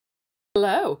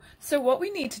Hello. So what we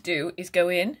need to do is go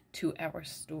in to our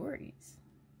stories.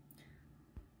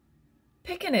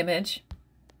 Pick an image.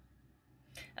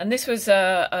 And this was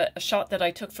a shot that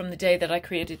I took from the day that I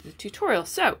created the tutorial.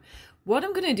 So what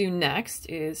I'm going to do next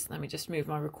is, let me just move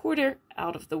my recorder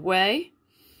out of the way.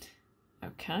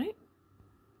 Okay.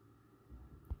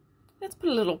 Let's put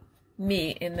a little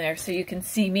me in there so you can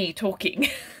see me talking.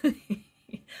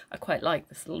 I quite like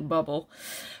this little bubble.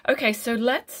 Okay, so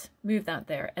let's move that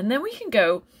there. And then we can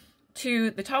go to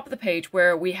the top of the page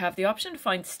where we have the option to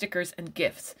find stickers and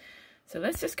gifts. So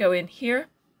let's just go in here.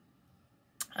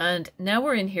 And now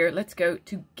we're in here, let's go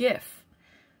to GIF.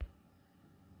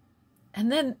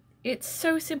 And then it's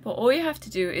so simple. All you have to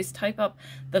do is type up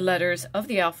the letters of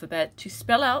the alphabet to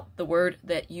spell out the word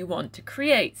that you want to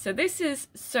create. So this is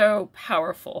so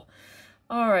powerful.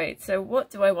 All right, so what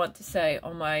do I want to say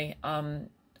on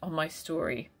my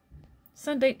story?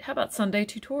 Sunday, how about Sunday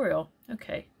tutorial?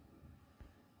 Okay.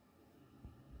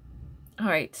 All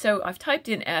right, so I've typed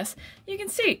in S. You can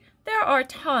see there are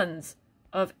tons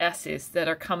of S's that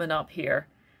are coming up here.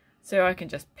 So I can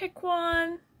just pick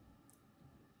one.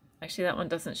 Actually, that one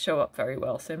doesn't show up very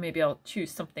well, so maybe I'll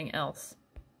choose something else.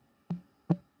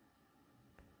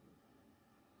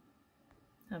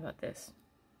 How about this?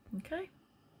 Okay.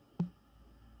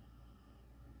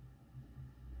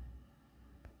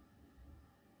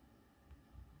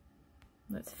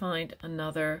 Let's find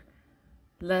another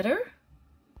letter.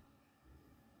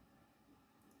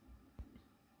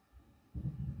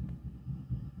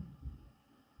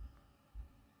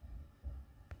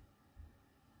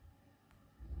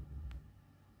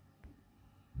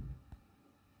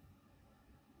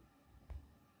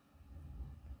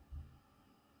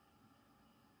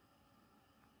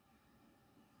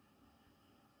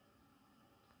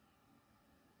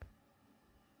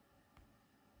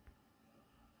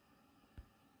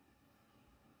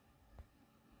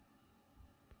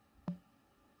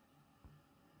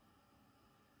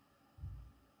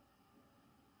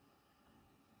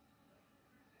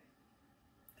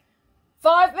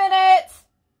 "5 minutes!"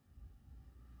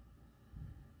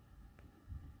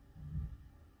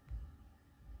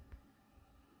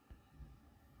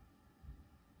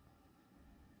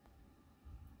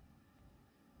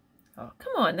 Oh,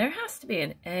 come on, there has to be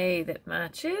an A that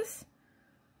matches.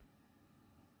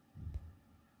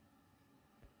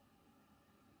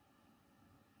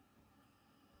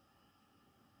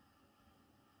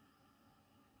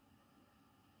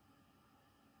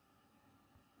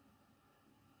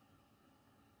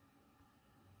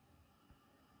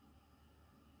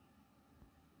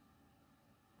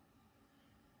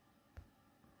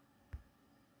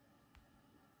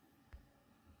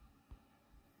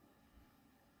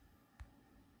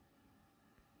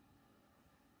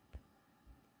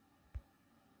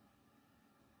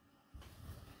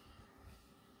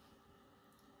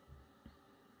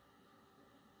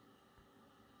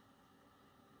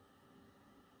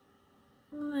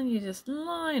 And then you just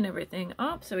line everything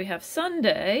up. So we have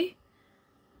Sunday.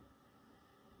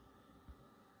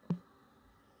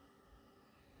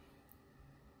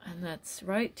 And that's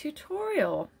right,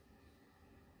 tutorial.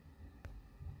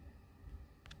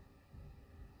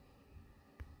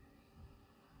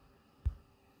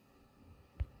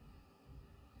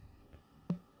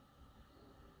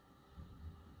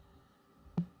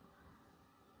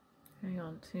 Hang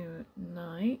on to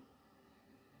night.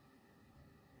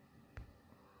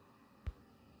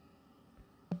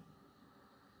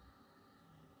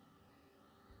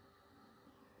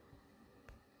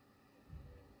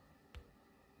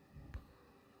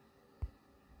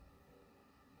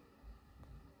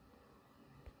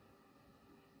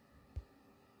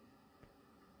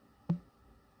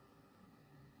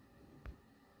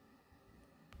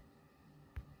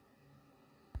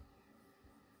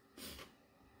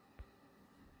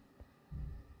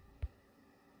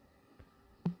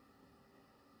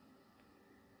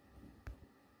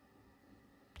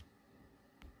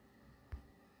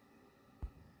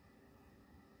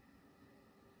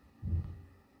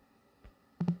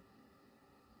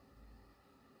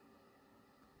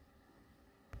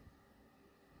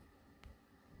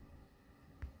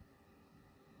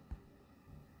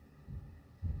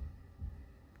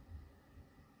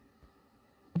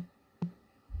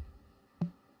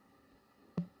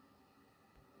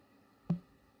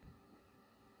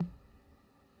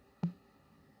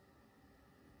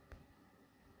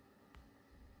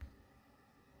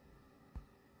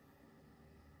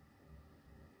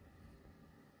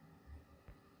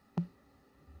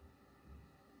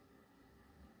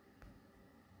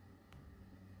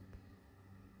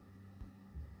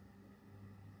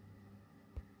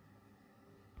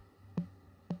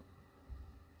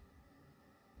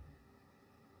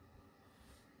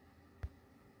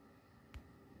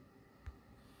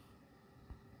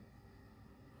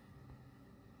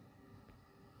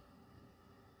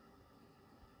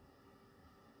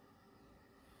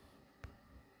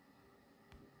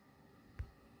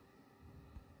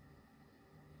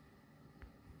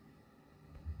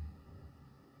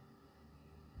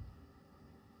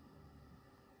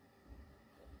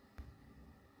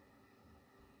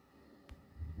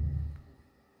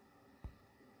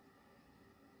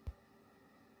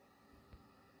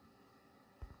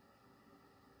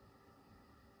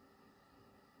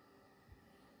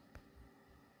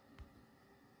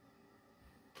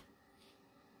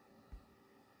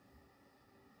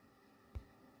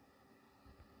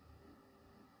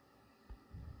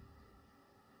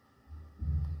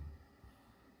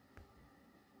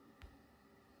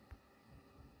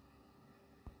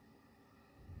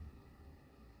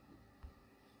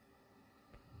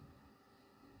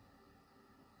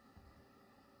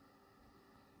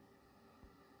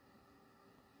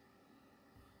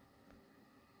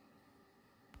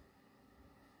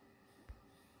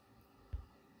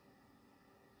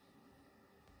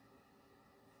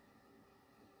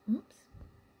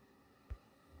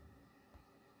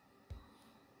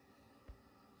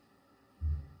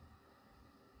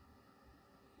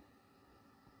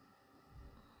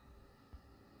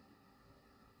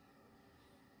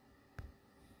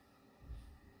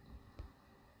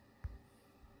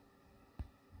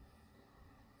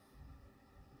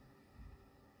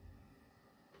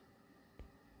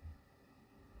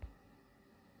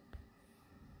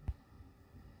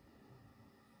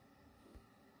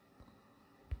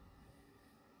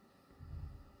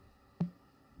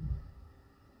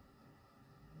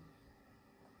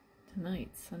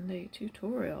 Tonight Sunday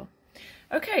tutorial.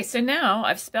 Okay, so now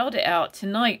I've spelled it out.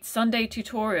 Tonight Sunday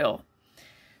tutorial.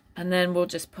 And then we'll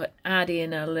just add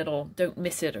in a little don't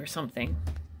miss it or something.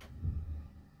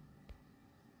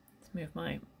 Let's move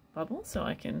my bubble so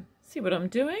I can see what I'm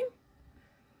doing.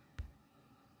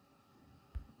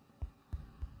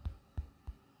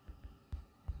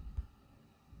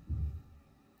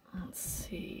 Let's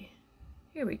see.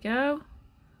 Here we go.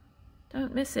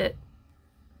 Don't miss it.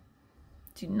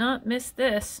 Do not miss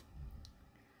this.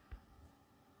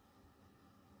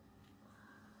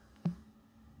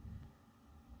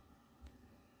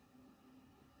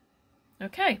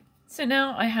 Okay, so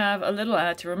now I have a little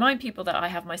ad to remind people that I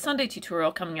have my Sunday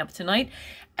tutorial coming up tonight,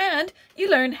 and you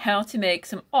learn how to make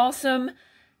some awesome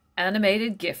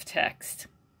animated GIF text.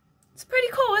 It's pretty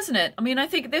cool, isn't it? I mean, I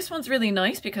think this one's really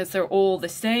nice because they're all the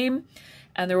same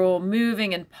and they're all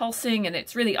moving and pulsing and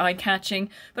it's really eye-catching.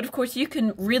 But of course, you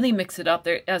can really mix it up.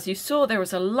 There, as you saw, there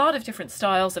was a lot of different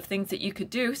styles of things that you could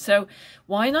do. So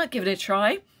why not give it a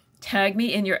try? Tag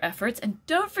me in your efforts, and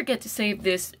don't forget to save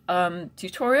this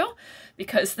tutorial,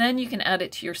 because then you can add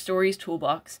it to your stories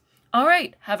toolbox. All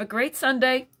right, have a great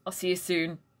Sunday. I'll see you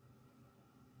soon.